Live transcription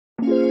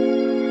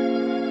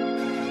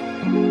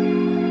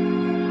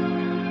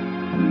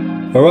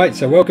Alright,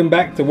 so welcome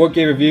back to What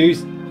Gear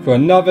Reviews for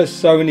another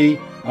Sony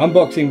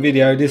unboxing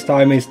video. This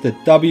time it's the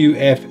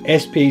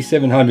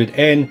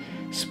WF-SP700N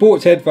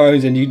sports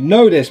headphones, and you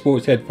know they're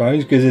sports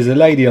headphones because there's a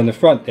lady on the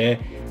front there,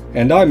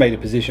 and I made a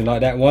position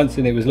like that once,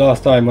 and it was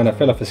last time when I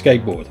fell off a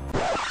skateboard.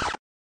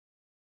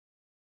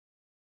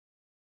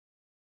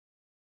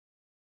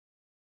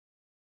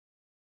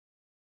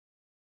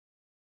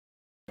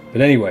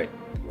 But anyway,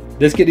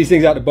 let's get these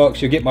things out of the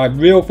box. You'll get my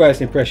real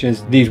first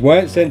impressions. These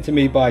weren't sent to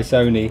me by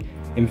Sony.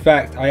 In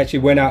fact, I actually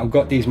went out and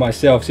got these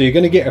myself. So you're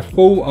going to get a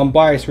full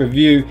unbiased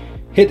review.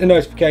 Hit the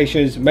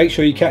notifications. Make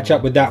sure you catch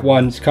up with that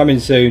one. It's coming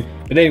soon.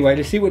 But anyway,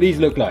 let's see what these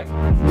look like.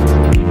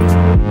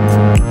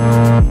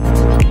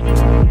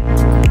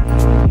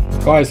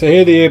 Alright, so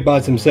here are the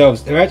earbuds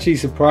themselves. They're actually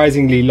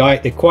surprisingly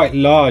light. They're quite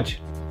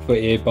large for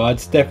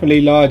earbuds.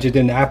 Definitely larger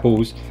than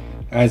Apple's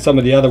and some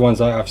of the other ones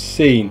that I've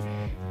seen.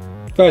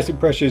 First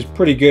impression is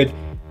pretty good.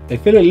 They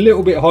feel a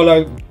little bit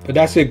hollow, but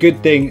that's a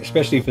good thing,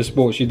 especially for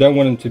sports. You don't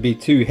want them to be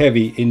too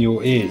heavy in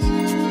your ears.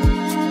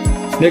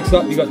 Next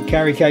up, you've got the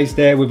carry case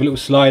there with a little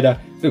slider.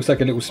 Looks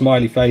like a little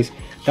smiley face.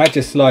 That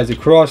just slides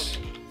across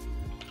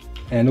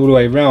and all the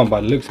way around by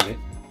the looks of it.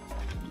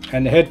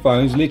 And the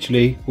headphones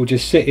literally will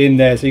just sit in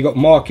there. So you've got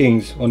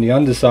markings on the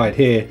underside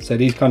here. So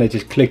these kind of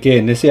just click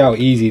in. Let's see how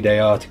easy they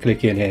are to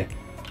click in here.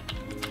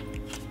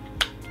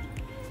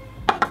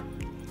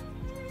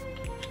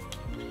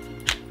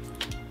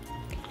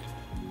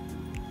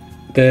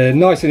 They're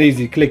nice and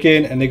easy to click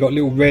in, and they've got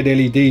little red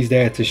LEDs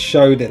there to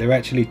show that they're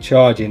actually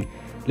charging.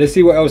 Let's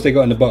see what else they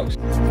got in the box.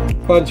 A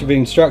bunch of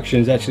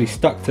instructions actually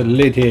stuck to the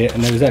lid here,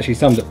 and there was actually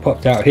some that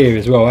popped out here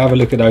as well. I'll have a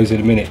look at those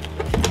in a minute.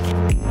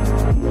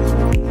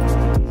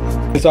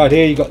 Inside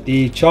here you got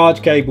the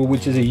charge cable,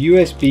 which is a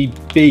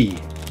USB-B,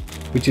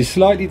 which is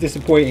slightly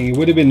disappointing. It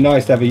would have been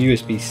nice to have a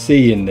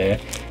USB-C in there.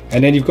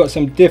 And then you've got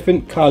some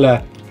different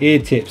colour ear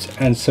tips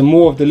and some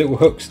more of the little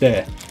hooks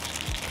there.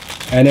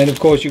 And then of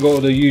course you've got all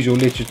the usual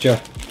literature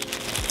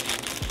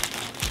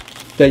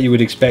that you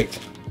would expect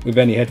with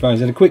any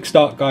headphones, and a quick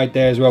start guide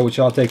there as well, which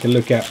I'll take a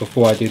look at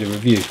before I do the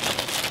review.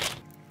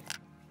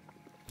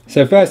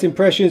 So first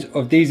impressions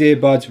of these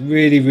earbuds,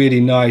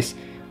 really nice.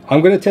 I'm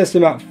going to test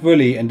them out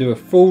fully and do a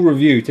full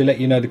review to let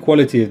you know the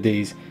quality of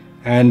these.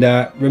 And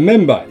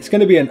remember, it's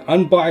going to be an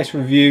unbiased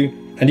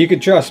review, and you can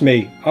trust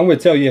me, I'm going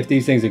to tell you if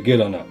these things are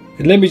good or not.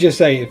 And let me just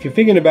say, if you're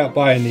thinking about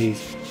buying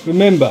these,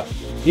 remember,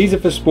 these are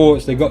for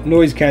sports. They've got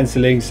noise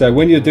cancelling, so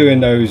when you're doing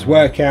those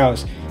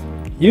workouts,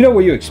 you know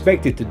what you're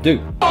expected to do.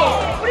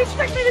 What do you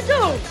expect me to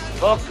do?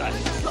 Focus.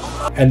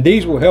 And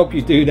these will help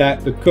you do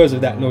that because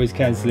of that noise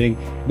cancelling,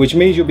 which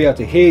means you'll be able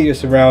to hear your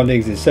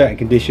surroundings in certain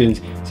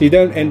conditions, so you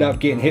don't end up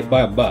getting hit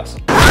by a bus.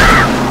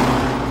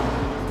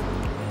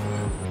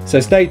 So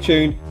stay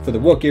tuned for the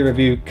What Gear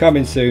review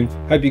coming soon.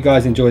 Hope you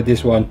guys enjoyed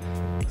this one.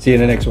 See you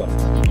in the next one.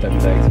 Don't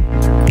be lazy.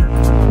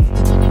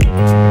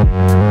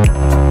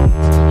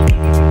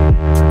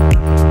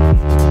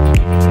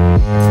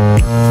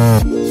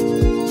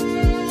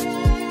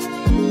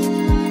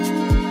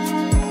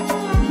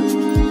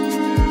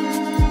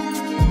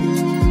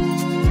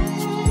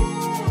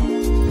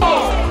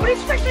 What do you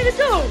expect me to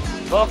do?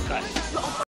 Focus.